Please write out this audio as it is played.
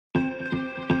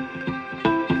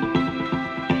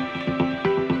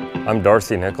I'm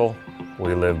Darcy Nickel.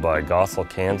 We live by Gossel,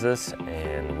 Kansas,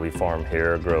 and we farm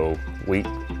here, grow wheat,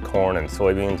 corn, and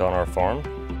soybeans on our farm.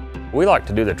 We like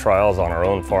to do the trials on our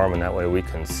own farm, and that way we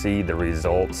can see the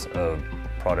results of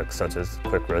products such as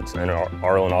QuickRoots in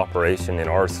our own operation, in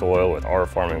our soil, with our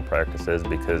farming practices,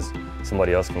 because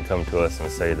somebody else can come to us and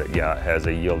say that, yeah, it has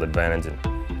a yield advantage,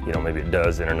 and maybe it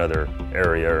does in another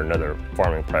area or another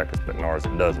farming practice, but in ours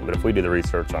it doesn't. But if we do the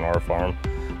research on our farm,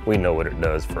 we know what it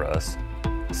does for us.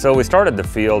 So we started the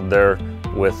field there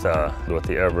with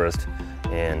the Everest,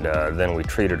 and then we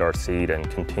treated our seed and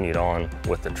continued on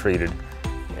with the treated,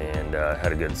 and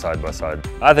had a good side-by-side.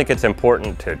 I think it's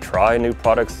important to try new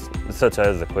products such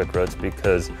as the QuickRoots,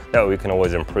 because that way we can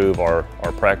always improve our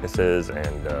practices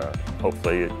and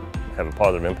hopefully have a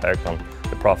positive impact on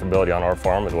the profitability on our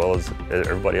farm as well as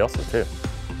everybody else's too.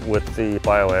 With the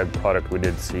BioAg product, we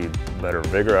did see better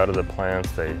vigor out of the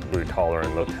plants. They grew taller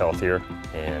and looked healthier,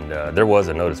 and there was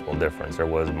a noticeable difference. There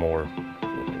was more,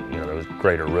 there was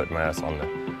greater root mass on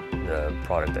the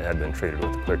product that had been treated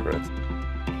with the QuickRoots.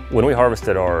 When we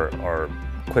harvested our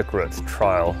QuickRoots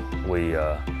trial, we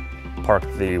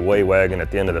parked the weigh wagon at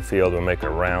the end of the field. We make a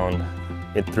round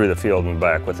through the field and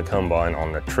back with the combine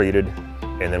on the treated,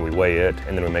 and then we weigh it,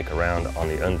 and then we make a round on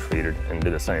the untreated and do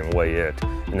the same, weigh it,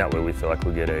 and that way we feel like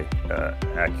we get a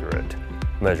accurate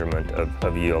measurement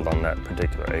of yield on that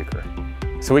particular acre.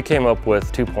 So we came up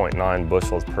with 2.9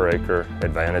 bushels per acre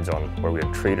advantage on where we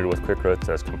had treated with QuickRoots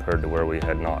as compared to where we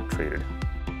had not treated.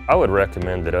 I would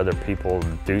recommend that other people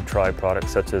do try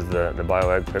products such as the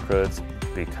BioAg QuickRoots,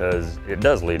 because it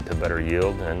does lead to better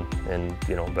yield and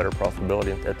better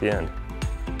profitability at the end.